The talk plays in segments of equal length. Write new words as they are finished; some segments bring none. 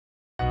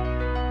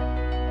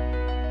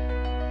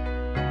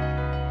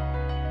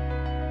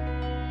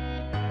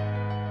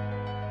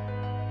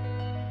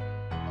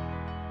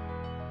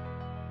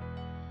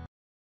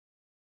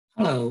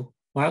Hello,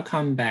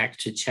 welcome back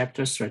to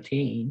Chapter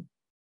 13,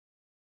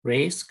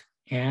 Risk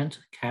and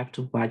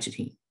Capital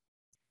Budgeting,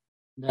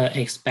 the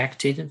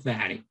expected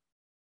value.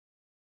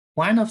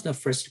 One of the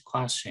first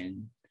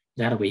questions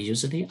that we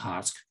usually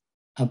ask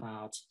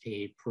about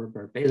a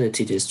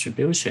probability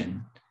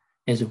distribution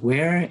is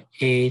where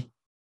it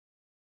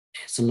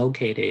is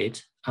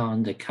located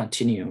on the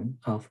continuum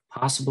of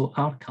possible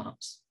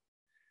outcomes.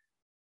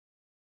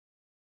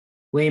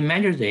 We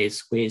measure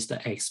this with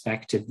the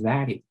expected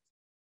value.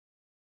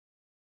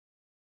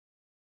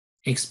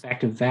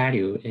 Expected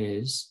value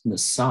is the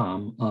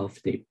sum of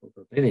the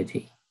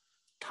probability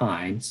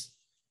times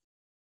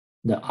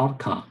the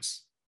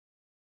outcomes.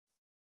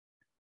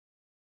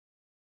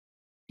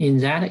 In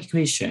that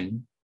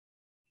equation,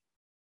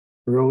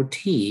 rho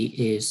t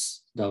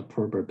is the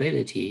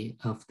probability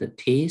of the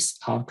t's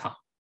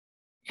outcome,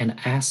 and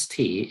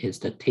st is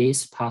the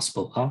t's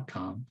possible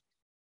outcome,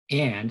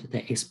 and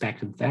the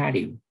expected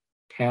value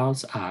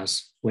tells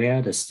us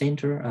where the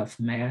center of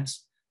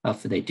mass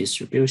of the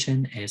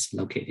distribution is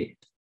located.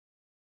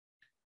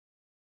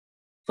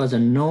 For the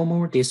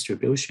normal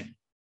distribution,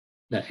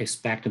 the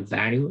expected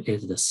value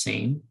is the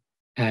same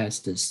as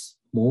the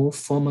more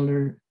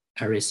formal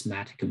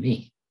arithmetic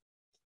mean.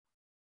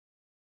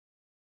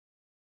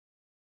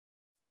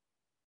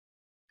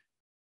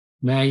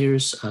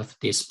 Measures of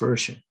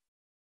dispersion.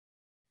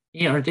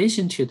 In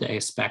addition to the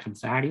expected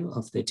value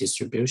of the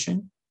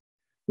distribution,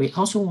 we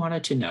also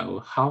wanted to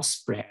know how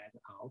spread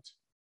out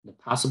the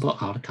possible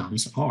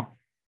outcomes are.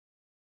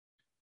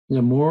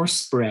 The more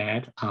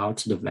spread out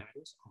the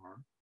values are,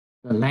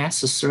 the less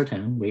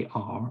certain we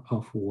are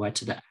of what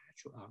the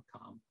actual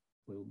outcome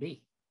will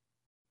be.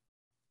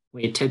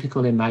 We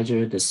typically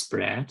measure the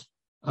spread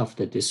of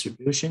the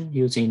distribution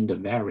using the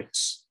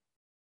variance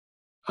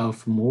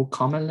of more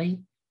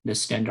commonly the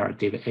standard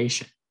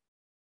deviation.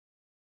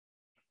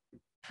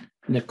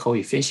 The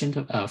coefficient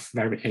of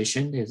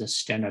variation is the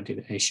standard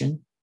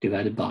deviation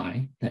divided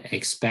by the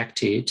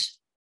expected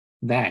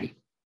value.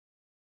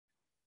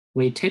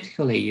 We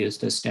typically use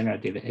the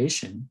standard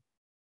deviation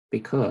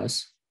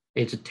because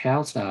it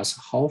tells us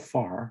how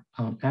far,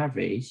 on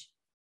average,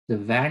 the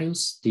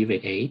values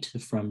deviate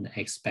from the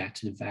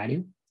expected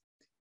value,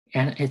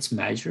 and it's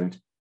measured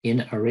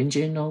in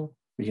original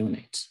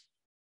units.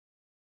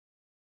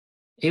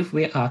 If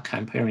we are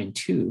comparing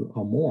two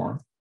or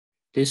more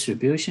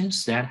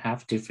distributions that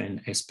have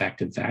different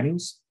expected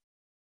values,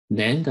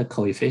 then the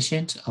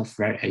coefficient of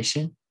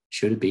variation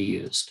should be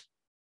used.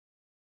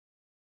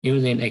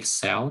 Using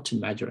Excel to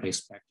measure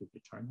expected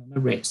return on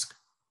the risk.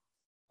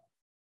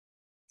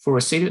 For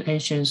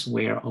situations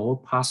where all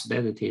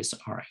possibilities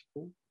are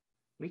equal,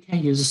 we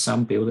can use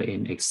some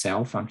built-in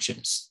Excel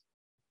functions.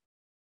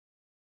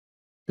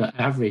 The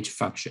average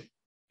function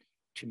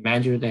to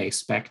measure the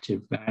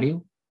expected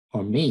value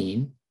or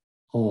mean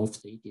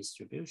of the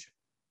distribution.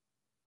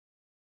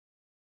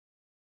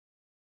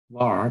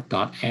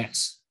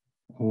 var.s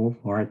or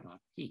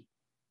var.p,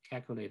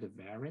 calculate the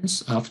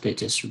variance of the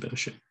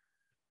distribution.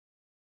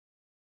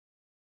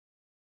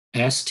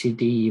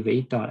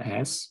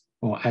 stdev.s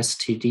or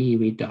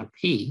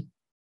stdev.p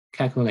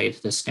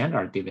calculate the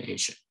standard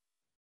deviation.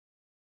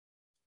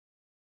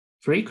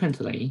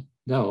 Frequently,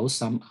 though,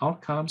 some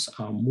outcomes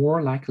are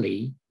more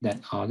likely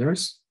than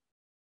others,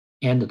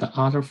 and the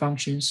other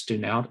functions do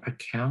not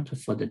account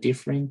for the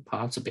different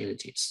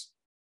possibilities.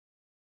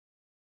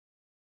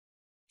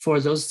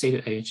 For those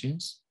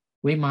situations,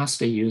 we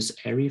must use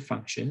array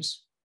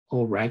functions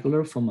or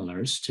regular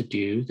formulas to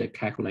do the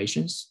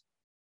calculations.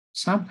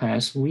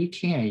 Sometimes we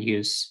can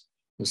use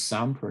the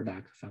sum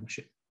product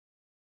function.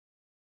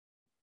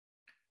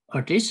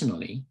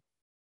 Additionally,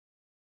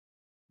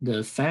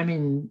 the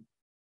FINA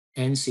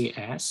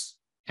NCS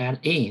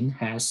add-in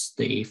has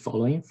the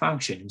following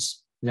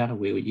functions that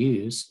will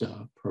use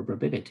the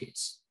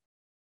probabilities.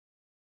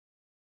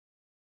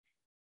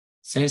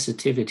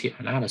 Sensitivity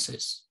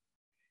analysis.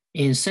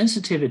 In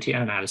sensitivity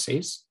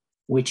analysis,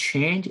 we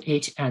change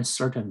each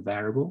uncertain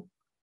variable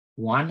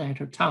one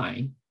at a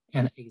time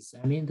and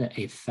examine the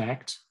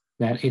effect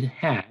that it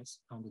has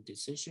on the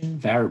decision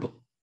variable.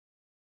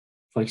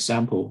 For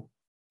example,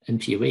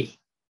 NPV.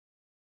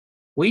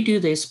 We do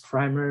this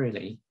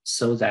primarily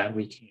so that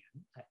we can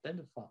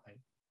identify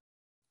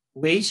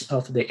which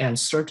of the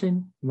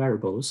uncertain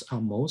variables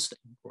are most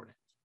important.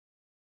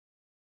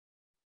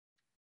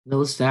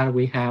 Those that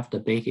we have the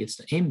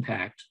biggest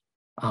impact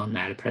on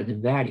net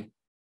present value.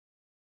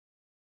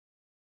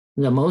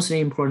 The most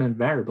important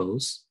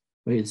variables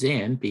will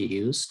then be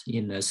used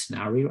in the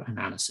scenario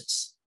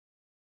analysis.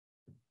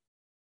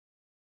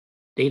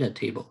 Data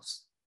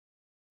tables.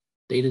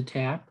 Data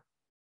tab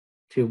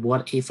to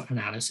what-if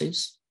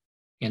analysis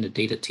and the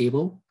data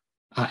table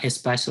are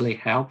especially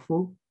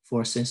helpful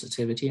for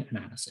sensitivity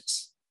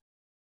analysis.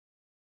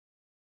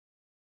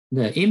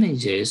 The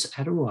images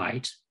at the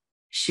right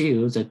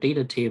show the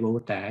data table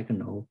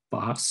diagonal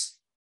box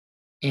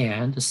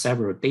and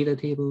several data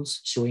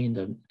tables showing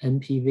the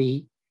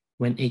NPV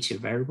when each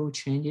variable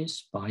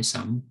changes by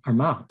some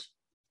amount.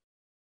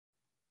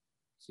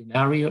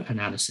 Scenario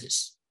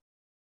analysis.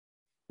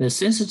 The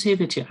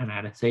sensitivity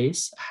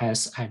analysis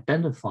has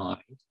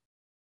identified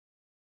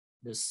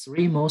the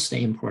three most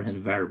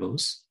important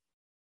variables,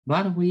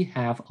 but we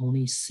have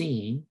only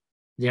seen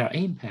their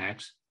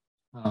impact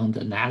on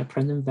the net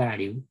present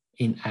value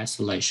in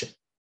isolation.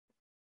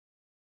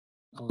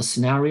 Our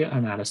scenario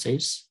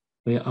analysis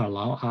will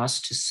allow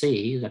us to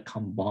see the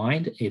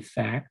combined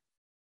effect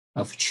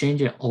of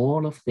changing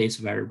all of these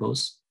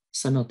variables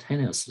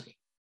simultaneously.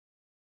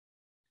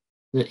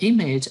 The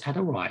image at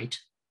the right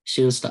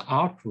shows the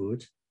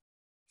output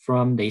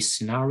from the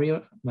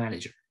scenario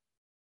manager,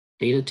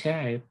 data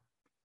type,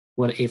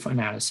 what if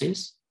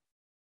analysis,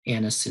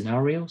 and a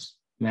scenarios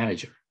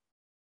manager.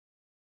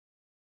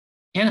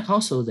 And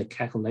also the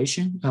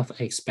calculation of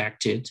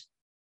expected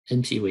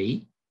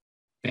NPV,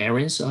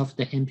 variance of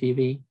the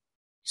NPV,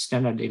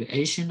 standard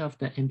deviation of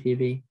the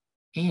NPV,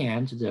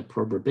 and the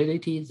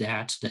probability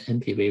that the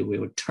NPV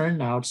will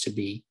turn out to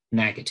be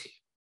negative.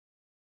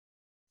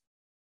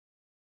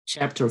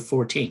 Chapter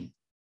 14,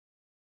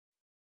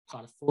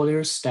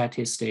 Portfolio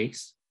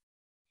Statistics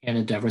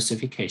and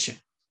Diversification.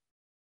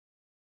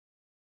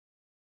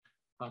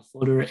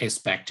 Portfolio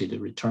expected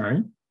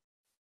return.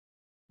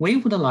 We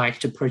would like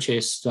to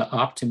purchase the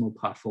optimal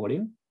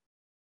portfolio.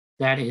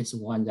 That is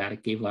one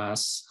that gives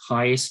us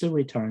highest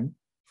return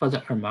for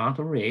the amount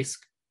of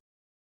risk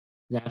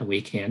that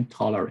we can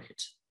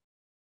tolerate.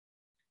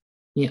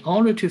 In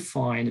order to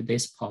find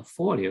this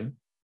portfolio,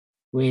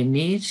 we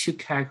need to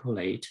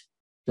calculate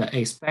the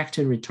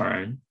expected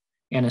return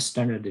and the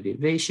standard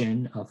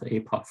deviation of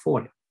a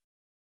portfolio.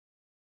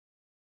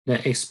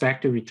 The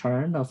expected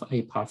return of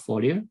a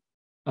portfolio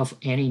of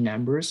any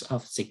numbers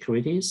of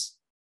securities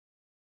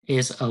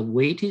is a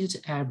weighted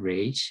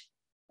average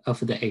of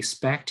the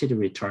expected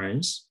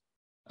returns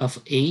of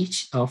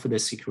each of the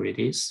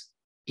securities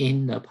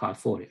in the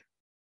portfolio,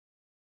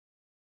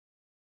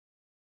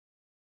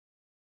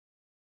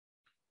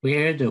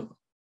 where the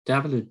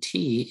WT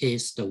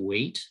is the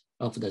weight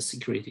of the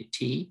security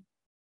T,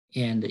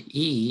 and the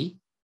E,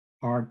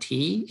 RT,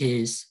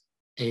 is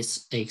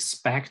its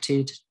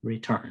expected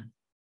return.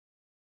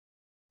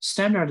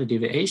 Standard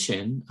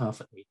deviation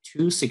of a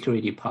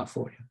two-security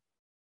portfolio.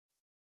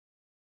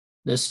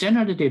 The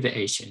standard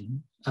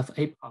deviation of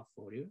a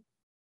portfolio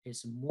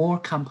is more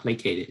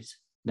complicated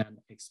than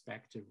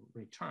expected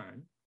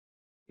return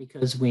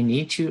because we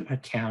need to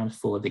account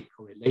for the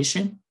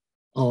correlation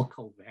or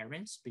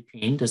covariance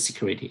between the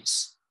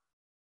securities.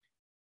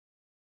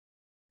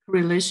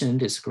 Correlation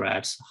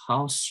describes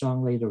how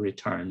strongly the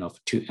return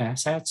of two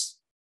assets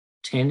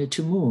tend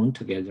to move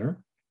together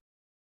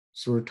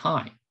through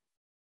time.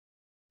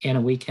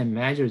 And we can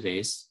measure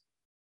this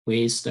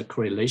with the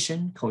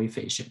correlation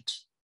coefficient,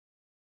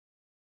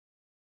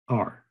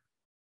 R.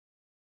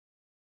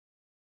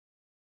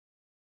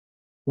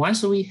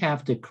 Once we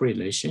have the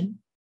correlation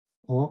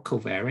or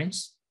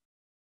covariance,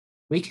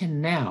 we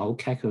can now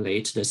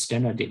calculate the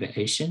standard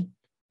deviation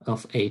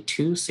of a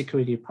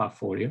two-security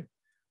portfolio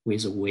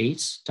with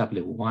weights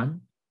W1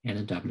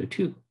 and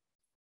W2.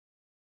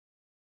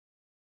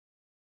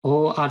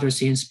 All other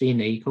things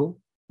being equal,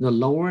 the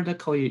lower the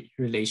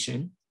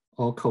correlation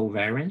or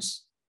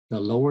covariance, the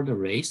lower the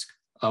risk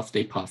of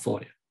the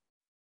portfolio.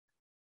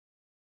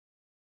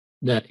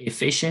 The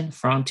efficient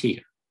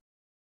frontier.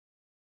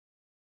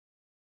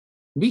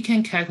 We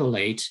can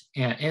calculate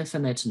an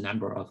infinite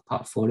number of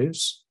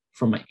portfolios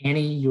from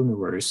any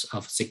universe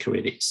of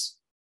securities,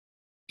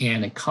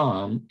 and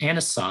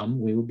some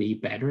will be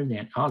better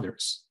than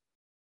others.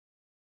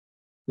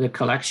 The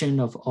collection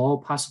of all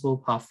possible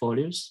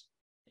portfolios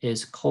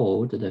is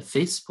called the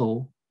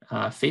feasible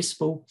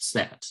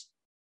set.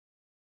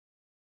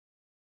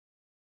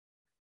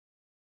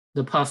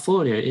 The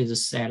portfolio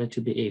is said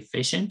to be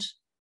efficient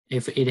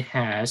if it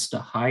has the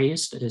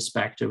highest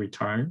expected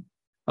return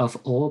of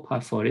all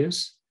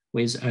portfolios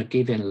with a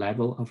given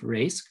level of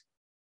risk.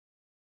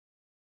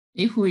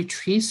 If we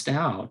trace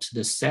out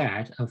the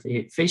set of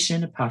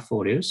efficient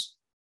portfolios,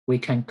 we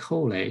can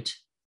call it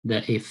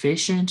the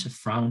efficient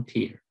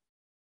frontier.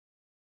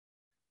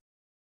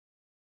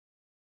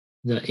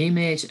 The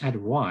image at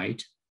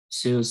right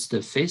shows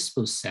the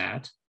feasible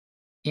set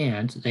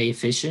and the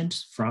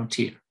efficient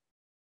frontier.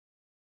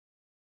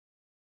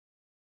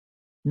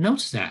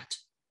 Note that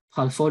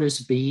portfolios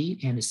B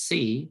and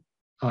C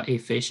are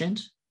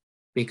efficient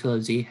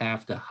because they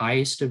have the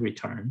highest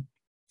return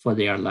for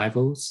their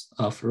levels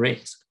of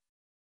risk.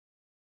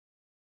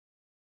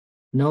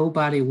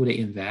 Nobody would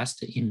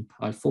invest in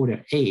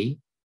portfolio A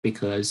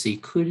because they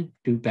could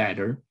do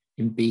better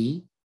in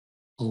B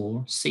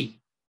or C.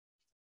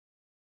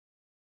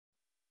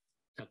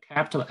 The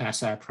capital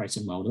asset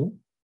pricing model.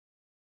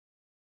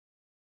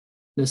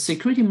 The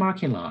security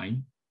market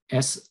line,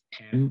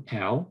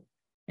 SML,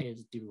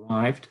 is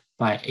derived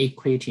by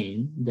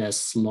equating the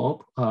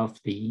slope of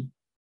the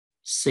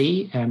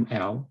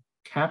CML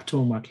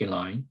capital market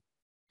line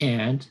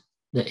and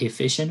the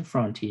efficient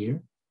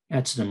frontier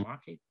at the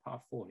market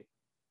portfolio,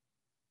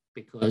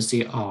 because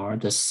they are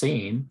the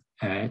same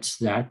at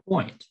that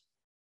point.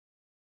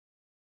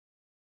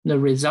 The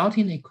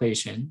resulting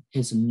equation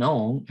is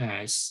known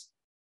as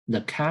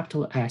the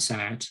capital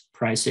asset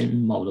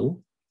pricing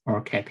model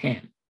or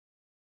CAPM.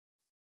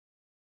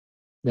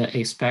 The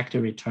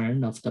expected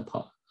return of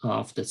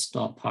the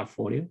stock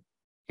portfolio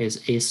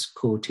is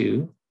equal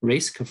to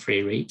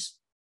risk-free rate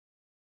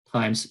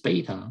times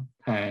beta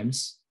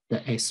times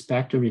the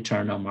expected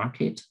return on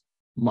market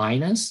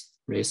minus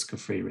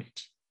risk-free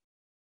rate.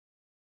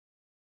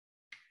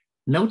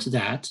 Note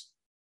that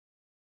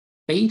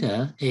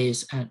beta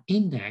is an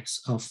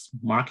index of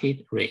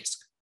market risk,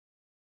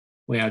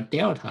 where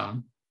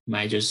delta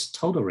measures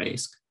total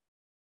risk.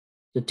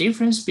 The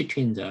difference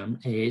between them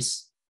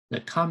is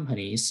the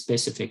company's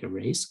specific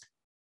risk,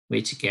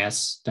 which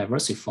gets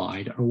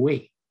diversified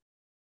away.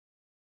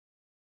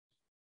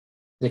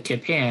 The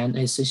CAPM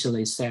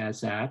essentially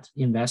says that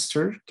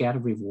investors get a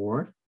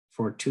reward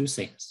for two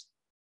things.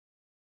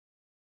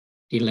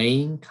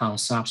 Delaying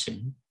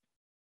consumption,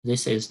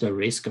 this is the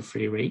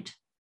risk-free rate.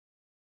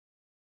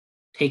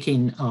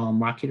 Taking on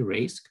market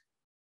risk,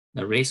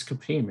 the risk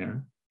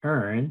premium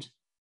earned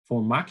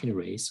for market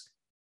risk,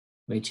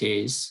 which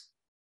is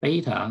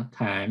beta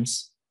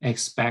times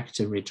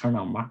expected return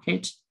on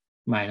market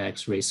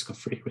minus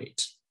risk-free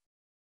rate.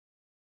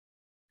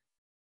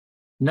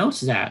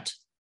 Note that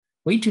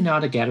we do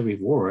not get a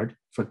reward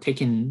for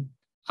taking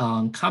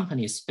on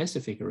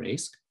company-specific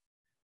risk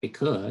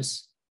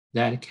because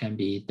that can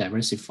be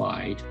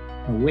diversified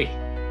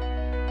away.